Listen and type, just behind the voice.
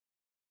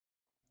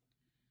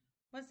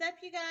What's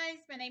up, you guys?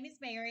 My name is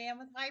Mary. I'm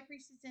with High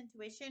Priestess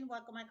Intuition.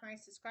 Welcome, my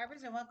current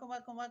subscribers, and welcome,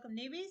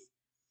 newbies.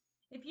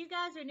 If you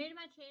guys are new to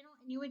my channel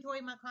and you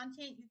enjoy my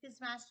content, you can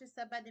smash the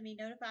sub button to be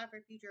notified for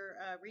future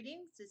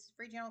readings. This is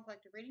free general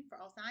collective reading for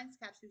all signs,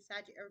 Capricorn,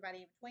 Sagittarius,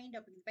 everybody in between.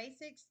 Don't forget the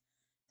basics.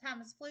 Time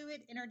is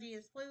fluid. Energy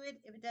is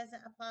fluid. If it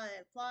doesn't apply,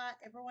 it fly.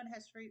 Everyone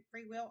has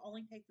free will.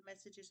 Only take the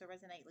messages that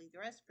resonate. Leave the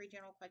rest. Free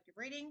general collective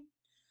reading.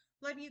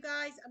 Love you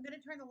guys. I'm going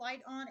to turn the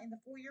light on in the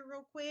foyer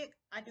real quick.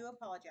 I do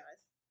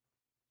apologize.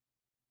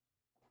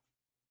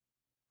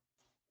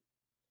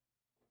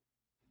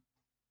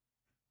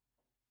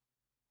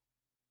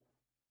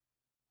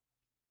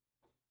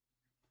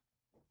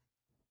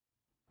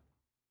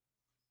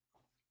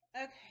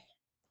 Okay.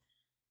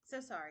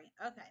 So sorry.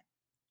 Okay.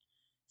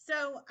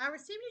 So I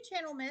received a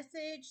channel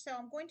message, so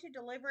I'm going to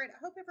deliver it. I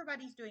hope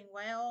everybody's doing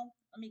well.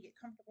 Let me get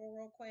comfortable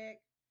real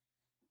quick.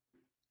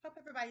 Hope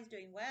everybody's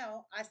doing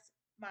well.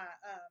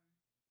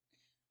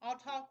 I'll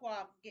talk while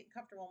I'm getting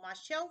comfortable. My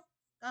shelf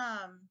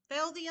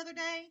fell the other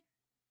day.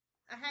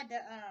 I had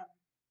to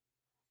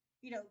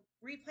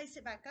replace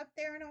it back up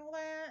there and all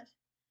that.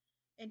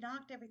 It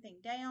knocked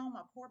everything down,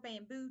 my poor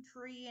bamboo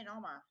tree and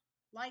all my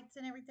lights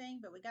and everything,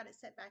 but we got it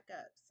set back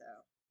up. So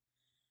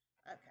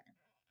okay.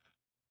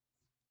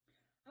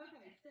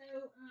 Okay,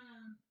 so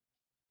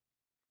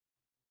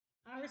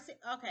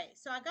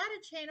so I got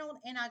a channel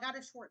and I got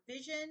a short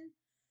vision.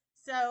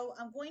 So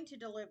I'm going to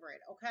deliver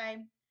it, okay?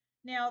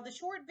 Now, the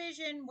short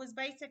vision was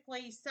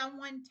basically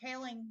someone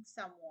tailing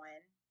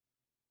someone.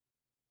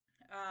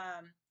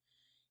 Um,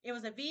 it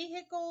was a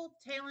vehicle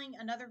tailing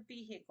another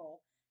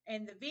vehicle,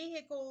 and the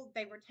vehicle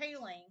they were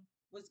tailing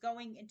was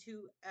going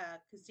into a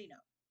casino,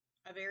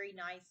 a very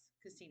nice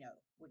casino,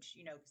 which,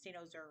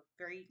 casinos are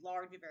very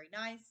large and very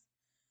nice.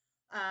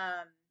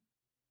 Um,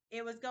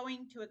 it was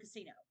going to a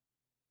casino.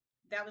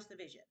 That was the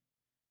vision.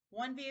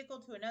 One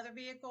vehicle to another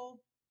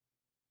vehicle,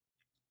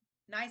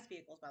 nice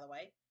vehicles, by the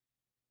way,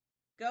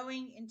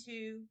 going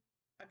into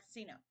a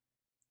casino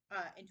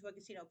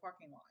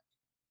parking lot.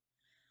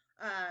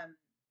 Um,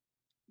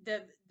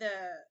 the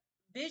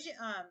vision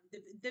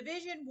the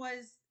vision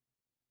was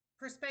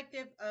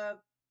perspective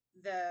of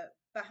the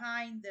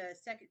behind the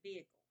second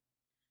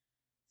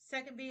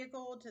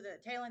vehicle to the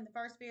tailing the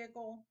first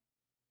vehicle,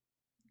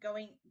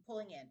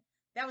 pulling in.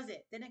 That was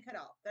it. Then it cut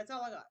off. That's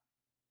all I got.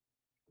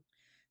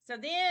 So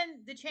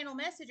then the channel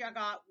message I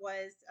got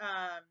was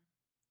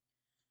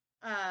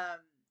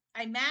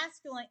a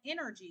masculine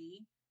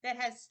energy that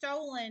has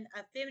stolen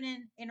a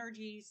feminine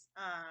energy's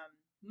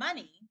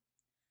money.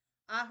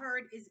 I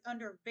heard is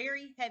under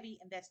very heavy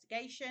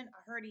investigation.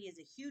 I heard he is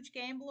a huge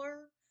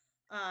gambler.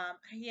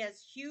 He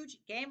has huge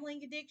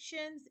gambling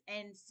addictions,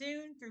 and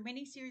soon, through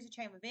many series of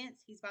chain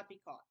events, he's about to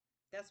be caught.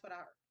 That's what I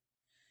heard.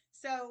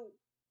 So,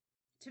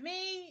 to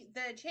me,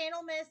 the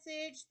channel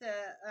message, the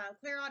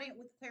clairaudient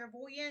with the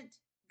clairvoyant,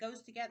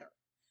 goes together.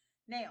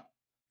 Now,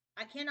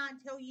 I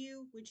cannot tell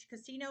you which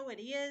casino it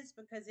is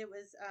because it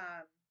was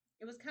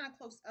kind of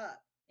close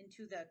up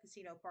into the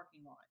casino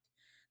parking lot.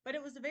 But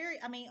it was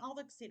all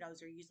the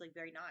casinos are usually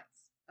very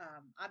nice.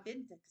 I've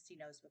been to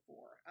casinos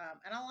before,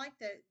 and I like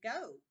to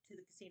go to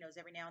the casinos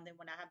every now and then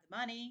when I have the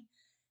money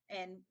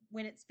and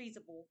when it's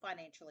feasible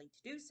financially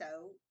to do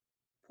so,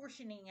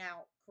 portioning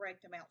out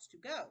correct amounts to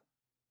go.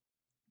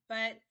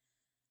 But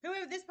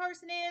whoever this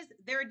person is,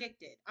 they're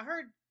addicted. I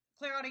heard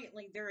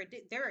clairaudiently they're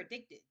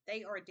addicted.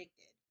 They are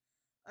addicted.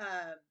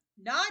 Um,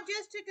 Not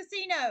just to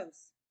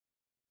casinos.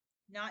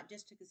 Not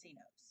just to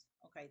casinos.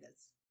 Okay,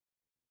 that's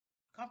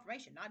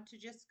confirmation. Not to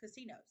just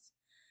casinos.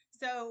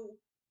 So,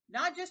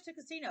 not just to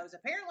casinos.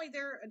 Apparently,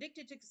 they're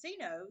addicted to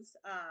casinos.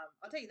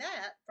 I'll tell you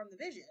that from the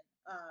vision.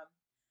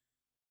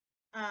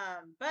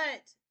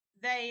 But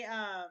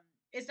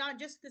it's not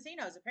just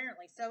casinos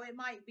apparently. So it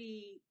might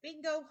be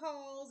bingo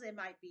halls. It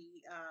might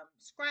be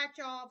scratch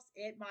offs.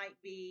 It might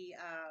be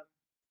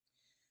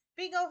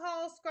bingo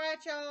halls,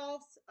 scratch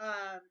offs.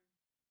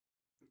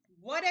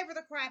 Whatever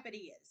the crap it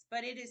is,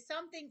 but it is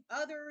something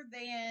other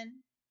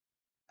than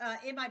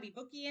it might be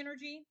bookie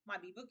energy,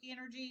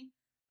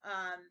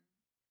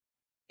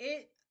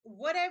 it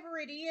whatever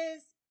it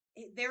is,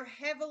 they're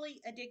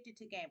heavily addicted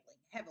to gambling,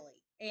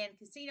 heavily, and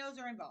casinos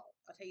are involved.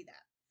 I'll tell you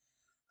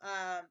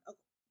that.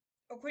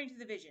 According to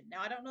the vision.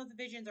 Now I don't know if the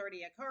vision's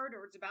already occurred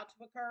or it's about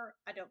to occur.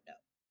 I don't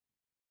know,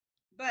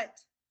 but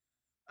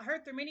I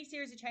heard through many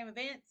series of chain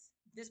events,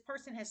 this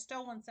person has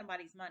stolen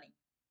somebody's money.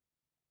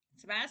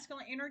 It's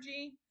masculine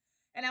energy.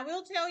 And I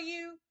will tell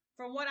you,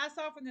 from what I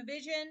saw from the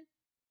vision,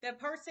 the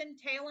person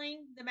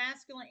tailing the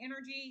masculine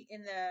energy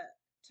in the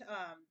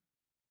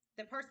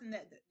person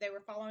that they were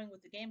following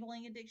with the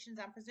gambling addictions,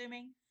 I'm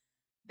presuming,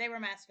 they were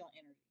masculine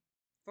energy,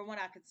 from what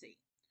I could see.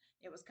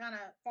 It was kind of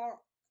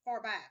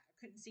far back. I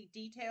couldn't see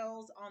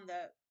details on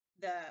the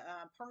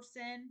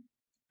person,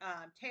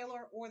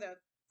 Taylor, or the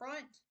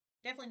front.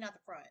 Definitely not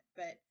the front,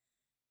 but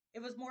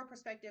it was more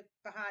perspective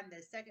behind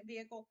the second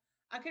vehicle.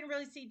 I couldn't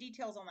really see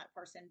details on that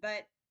person,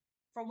 but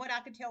from what I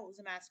could tell, it was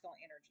a masculine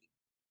energy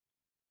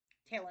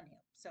tailing him.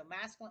 So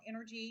masculine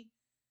energy,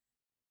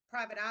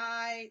 private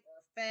eye,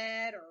 or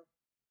Fed, or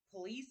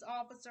police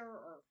officer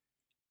or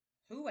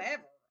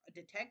whoever, a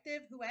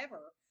detective,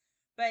 whoever.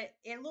 But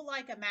it looked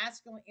like a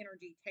masculine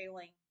energy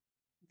tailing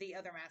the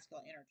other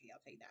masculine energy. I'll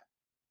tell you that.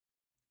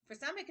 For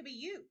some, it could be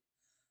you.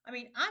 I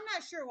mean, I'm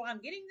not sure why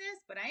I'm getting this,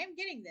 but I am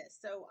getting this.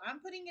 So I'm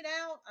putting it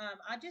out.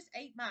 I just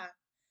ate my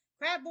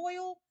crab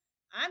boil.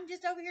 I'm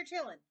just over here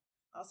chilling.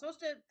 I was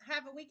supposed to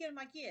have a weekend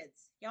with my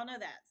kids. Y'all know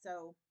that.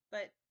 So,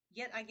 but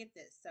yet I get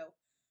this. So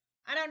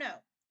I don't know.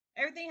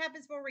 Everything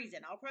happens for a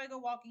reason. I'll probably go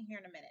walking here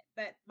in a minute.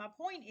 But my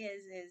point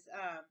is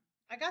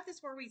I got this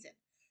for a reason.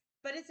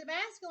 But it's a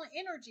masculine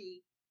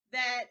energy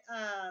that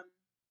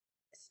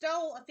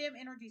stole a fem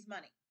energy's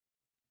money.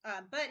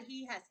 But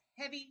he has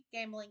heavy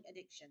gambling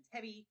addictions,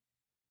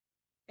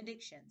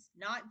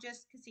 not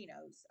just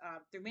casinos.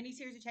 Through many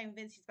series of chain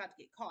events, he's about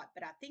to get caught.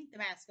 But I think the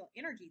masculine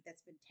energy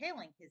that's been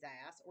tailing his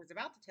ass, or is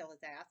about to tail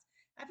his ass,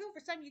 I feel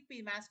for some you could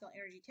be the masculine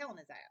energy tailing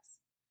his ass.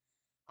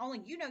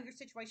 Only you know your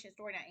situation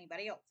story, not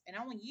anybody else. And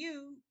only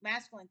you,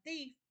 masculine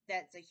thief,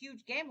 that's a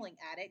huge gambling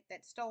addict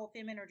that stole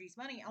fem energy's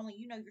money, only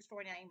you know your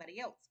story, not anybody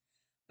else.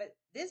 But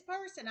this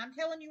person, I'm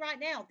telling you right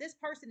now, this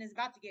person is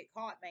about to get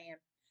caught, man.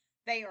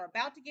 They are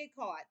about to get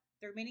caught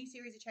through many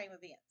series of chain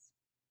events.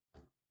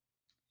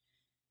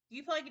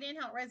 You plug it in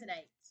how it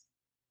resonates.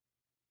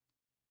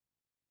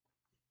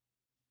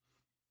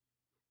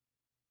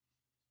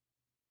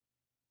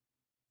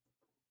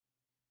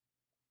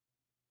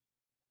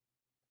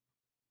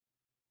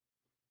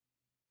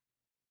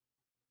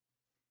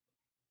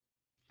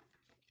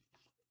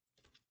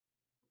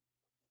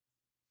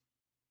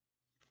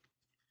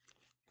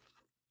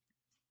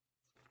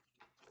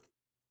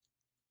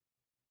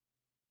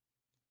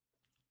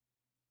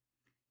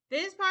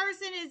 This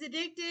person is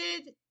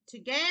addicted to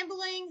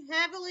gambling,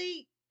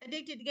 heavily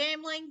addicted to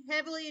gambling,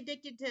 heavily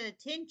addicted to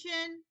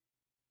attention.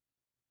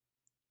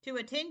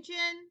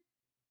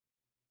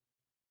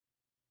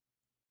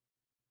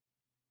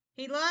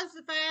 He loves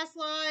the fast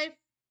life,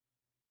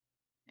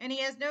 and he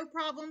has no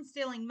problem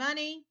stealing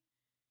money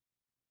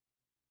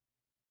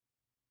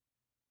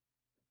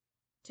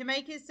to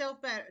make himself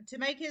better, to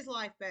make his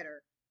life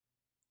better.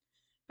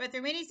 But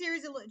through many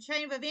series of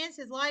chain of events,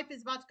 his life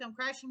is about to come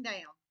crashing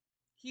down.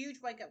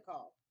 Huge wake-up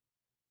call.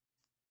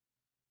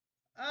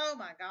 Oh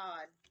my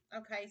God.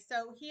 Okay,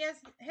 so he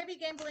has heavy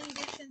gambling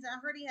addictions. I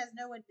heard he has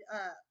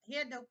he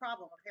had no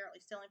problem apparently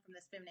stealing from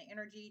this feminine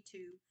energy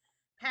to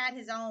pad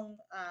his own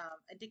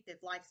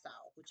addictive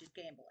lifestyle, which is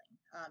gambling,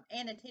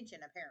 and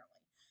attention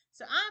apparently.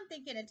 So I'm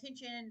thinking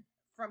attention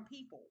from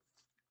people.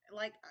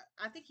 Like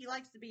I think he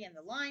likes to be in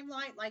the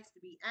limelight, likes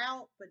to be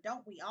out, but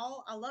don't we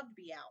all? I love to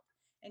be out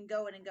and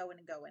going and going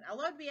and going. I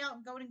love to be out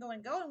and going and going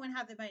and going when I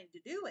have the money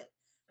to do it.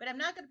 But I'm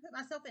not going to put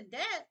myself in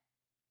debt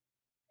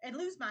and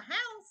lose my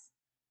house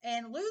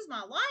and lose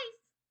my life,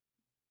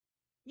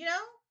 you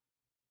know?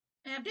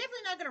 And I'm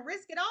definitely not going to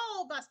risk it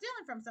all by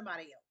stealing from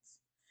somebody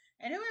else.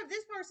 And whoever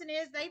this person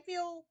is, they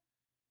feel,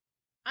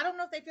 I don't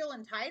know if they feel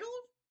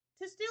entitled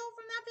to steal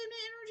from that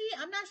feminine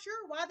energy. I'm not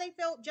sure why they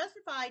felt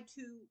justified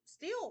to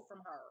steal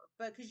from her,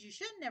 but because you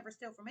should never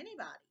steal from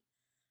anybody.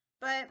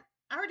 But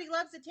I heard he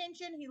loves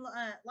attention. He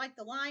liked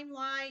the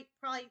limelight,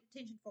 probably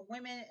attention from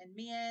women and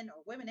men,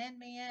 or women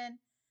and men.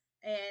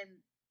 And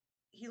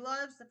he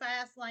loves the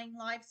fast lane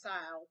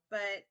lifestyle,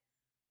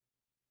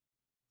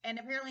 and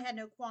apparently had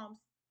no qualms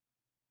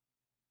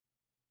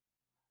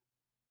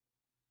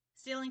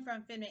stealing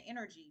from feminine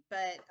energy.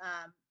 But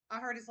I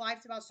heard his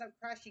life's about to start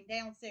crashing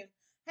down soon.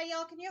 Hey,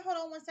 y'all, can you hold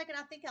on 1 second?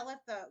 I think I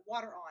left the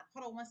water on.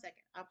 Hold on 1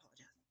 second. I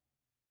apologize.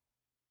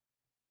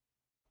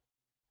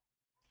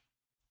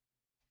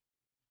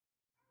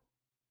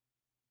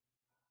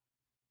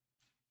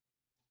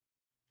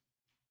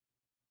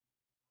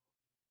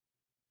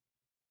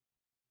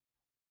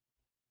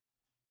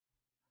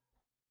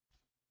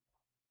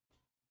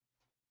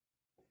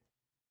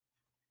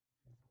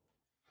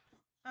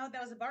 Oh,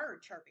 that was a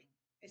bird chirping.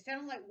 It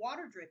sounded like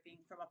water dripping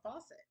from a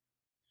faucet.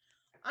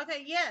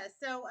 Okay, yeah.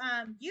 So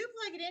you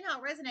plug it in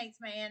how it resonates,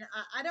 man.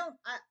 I don't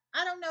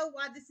know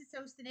why this is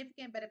so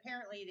significant, but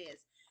apparently it is.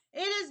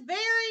 It is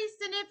very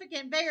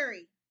significant,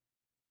 very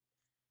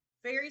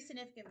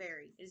significant,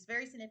 very. It is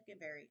very significant,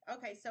 very.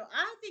 Okay, so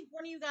I think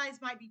one of you guys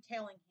might be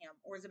tailing him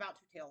or is about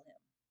to tail him.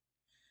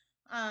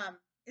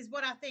 Is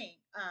what I think.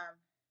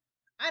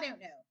 I don't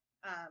know.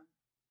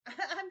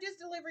 I'm just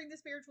delivering the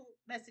spiritual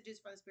messages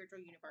from the spiritual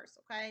universe,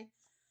 okay?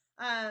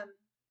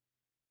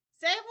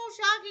 Several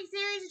shocking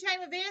series of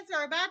chain events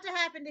are about to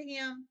happen to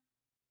him.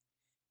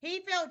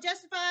 He felt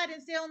justified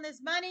in stealing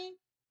this money,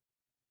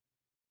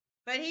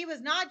 but he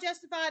was not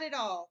justified at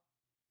all.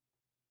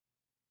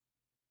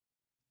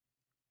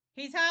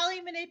 He's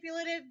highly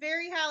manipulative,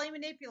 very highly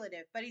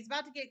manipulative, but he's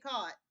about to get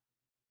caught.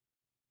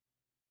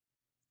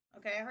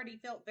 Okay, I heard he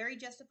felt very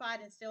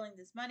justified in stealing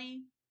this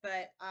money,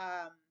 but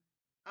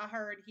I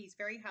heard he's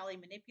very highly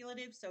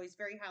manipulative, so he's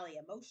very highly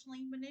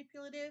emotionally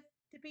manipulative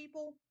to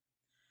people.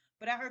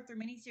 But I heard through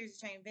many series of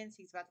chain events,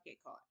 he's about to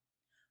get caught.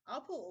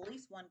 I'll pull at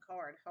least one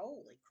card.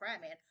 Holy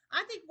crap, man.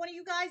 I think one of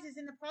you guys is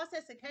in the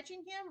process of catching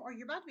him, or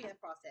you're about to be in the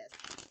process.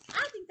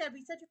 I think that'd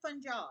be such a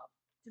fun job.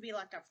 to be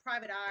like a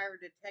private eye or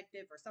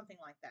detective or something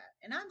like that.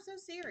 And I'm so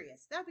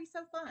serious. That'd be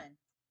so fun.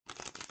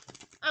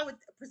 I would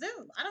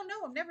presume. I don't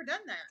know. I've never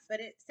done that, but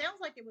it sounds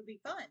like it would be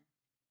fun.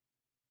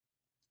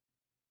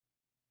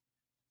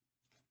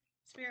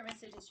 Spirit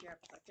messages you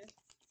have collected.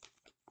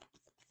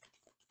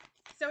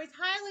 So he's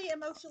highly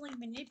emotionally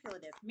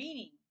manipulative,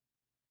 meaning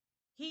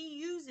he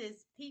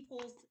uses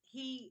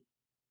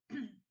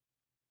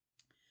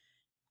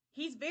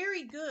he's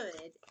very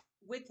good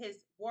with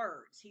his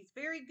words. He's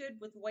very good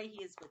with the way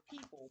he is with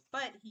people,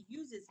 but he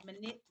uses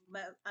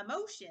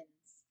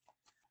emotions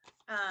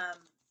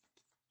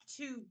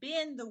to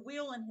bend the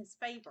wheel in his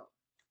favor,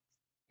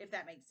 if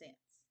that makes sense.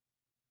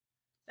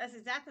 That's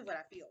exactly what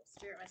I feel.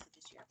 Spirit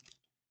messages you.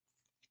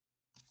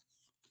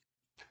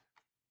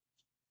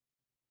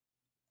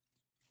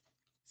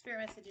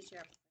 Spirit messages you.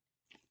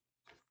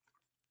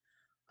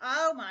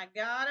 Oh my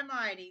God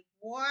Almighty.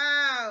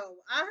 Wow.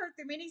 I heard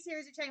through many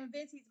series of chain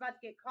events he's about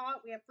to get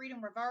caught. We have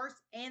Freedom Reverse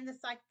and the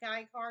Psychic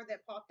Eye card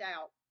that popped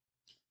out.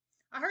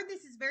 I heard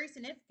this is very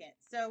significant.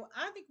 So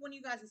I think one of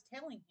you guys is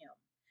telling him.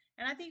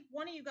 And I think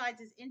one of you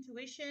guys'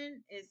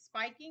 intuition is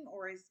spiking,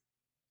 or is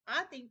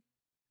I think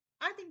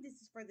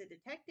this is for the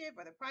detective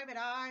or the private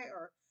eye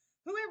or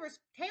whoever's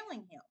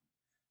telling him.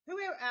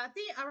 Whoever, I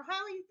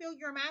highly feel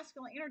your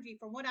masculine energy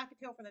from what I could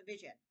tell from the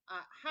vision.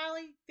 I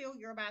highly feel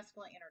your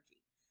masculine energy.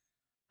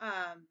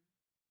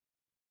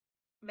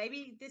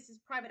 Maybe this is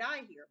private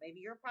eye here.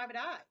 Maybe you're a private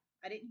eye.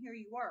 I didn't hear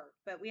you were,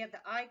 but we have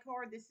the eye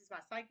card. This is my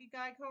psychic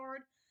eye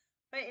card.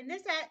 But in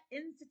this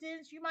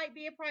instance, you might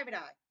be a private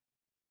eye.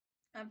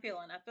 I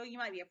feel you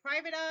might be a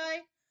private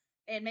eye,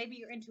 and maybe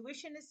your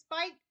intuition is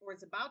spiked or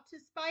is about to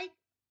spike.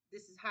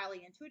 This is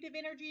highly intuitive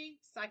energy,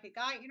 psychic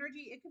eye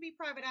energy. It could be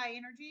private eye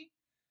energy.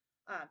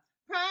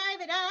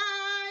 Private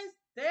eyes,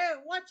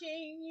 they're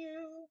watching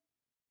you.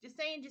 Just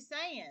saying.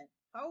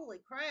 Holy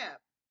crap.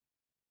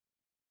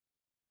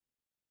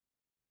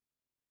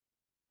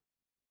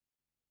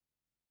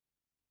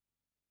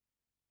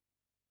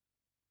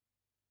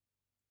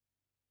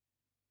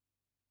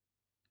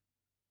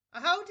 A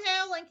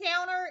hotel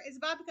encounter is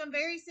about to become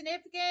very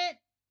significant.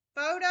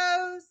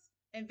 Photos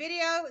and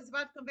video is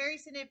about to become very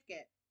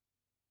significant.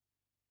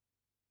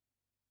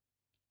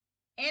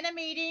 And a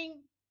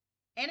meeting.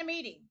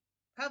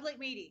 Public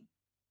meeting.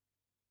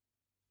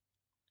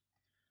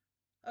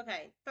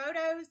 Okay,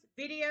 photos,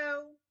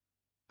 video,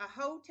 a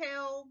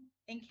hotel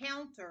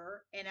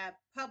encounter, and a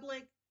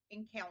public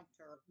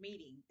encounter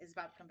meeting is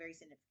about to become very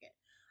significant.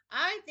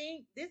 I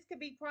think this could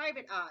be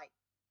private eye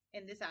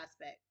in this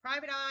aspect.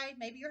 Private eye,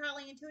 maybe you're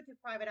highly intuitive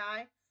private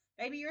eye.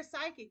 Maybe you're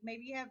psychic.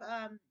 Maybe you have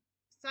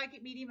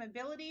psychic medium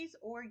abilities,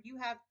 or you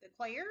have the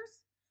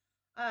clairs,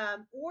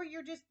 or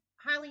you're just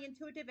highly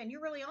intuitive and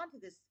you're really onto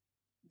this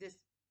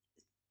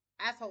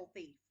asshole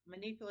thief,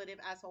 manipulative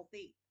asshole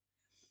thief.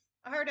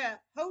 I heard a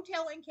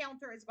hotel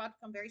encounter is about to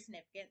become very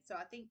significant. So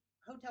I think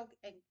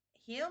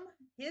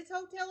his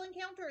hotel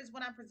encounter is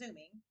what I'm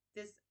presuming.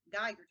 This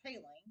guy you're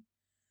tailing.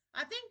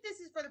 I think this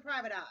is for the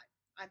private eye.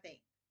 I think.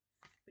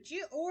 But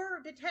you,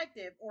 or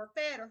detective, or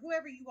Fed, or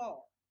whoever you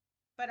are.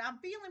 But I'm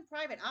feeling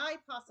private eye,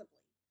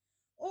 possibly.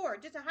 Or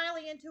just a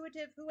highly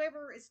intuitive,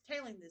 whoever is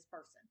tailing this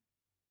person.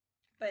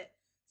 But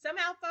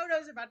somehow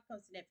photos are about to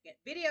become significant.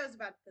 Videos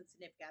are about to become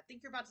significant. I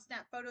think you're about to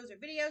snap photos or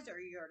videos, or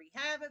you already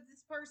have of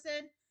this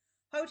person.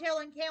 Hotel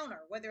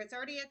encounter, whether it's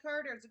already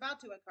occurred or it's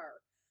about to occur.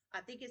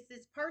 I think it's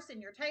this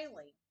person you're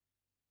tailing.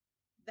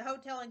 The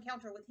hotel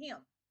encounter with him.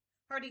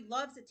 Heard he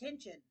loves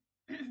attention.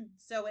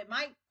 So it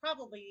might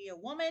probably be a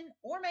woman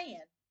or man,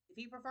 if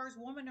he prefers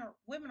women or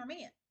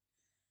men.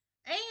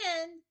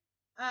 And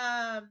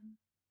a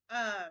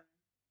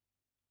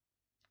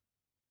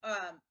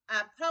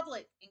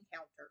public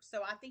encounter.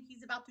 So I think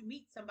he's about to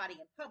meet somebody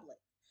in public.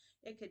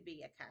 It could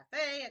be a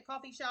cafe, a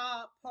coffee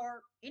shop,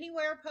 park,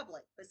 anywhere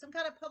public, but some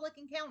kind of public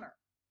encounter.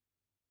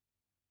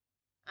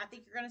 I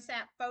think you're going to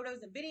snap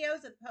photos and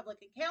videos of the public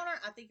encounter.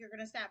 I think you're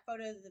going to snap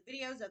photos and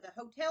videos of the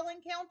hotel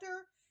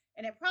encounter.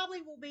 And it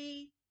probably will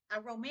be a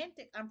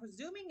romantic, I'm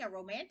presuming a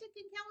romantic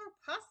encounter,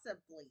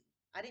 possibly.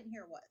 I didn't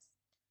hear it was.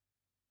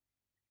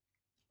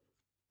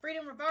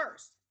 Freedom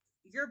reversed.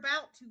 You're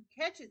about to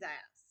catch his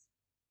ass,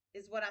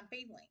 is what I'm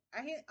feeling.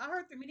 I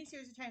heard through many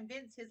series of chain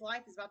events his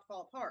life is about to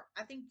fall apart.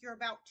 I think you're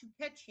about to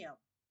catch him,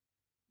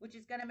 which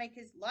is going to make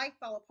his life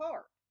fall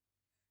apart.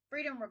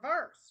 Freedom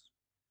reversed.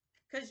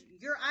 Because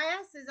your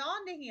ass is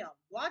onto him.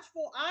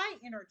 Watchful eye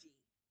energy.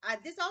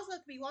 This also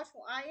could be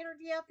watchful eye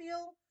energy, I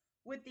feel,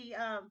 with the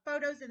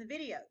photos and the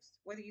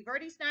videos. Whether you've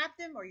already snapped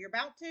them or you're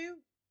about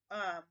to.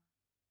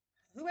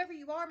 Whoever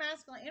you are,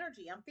 masculine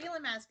energy. I'm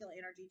feeling masculine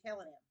energy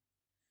telling him.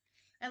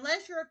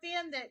 Unless you're a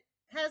Finn that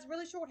has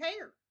really short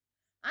hair.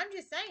 I'm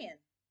just saying.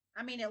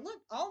 I mean, it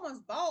looked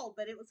almost bald,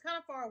 but it was kind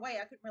of far away.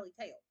 I couldn't really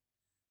tell.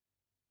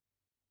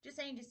 Just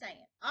saying.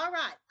 All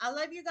right. I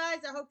love you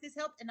guys. I hope this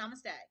helped, and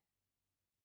namaste.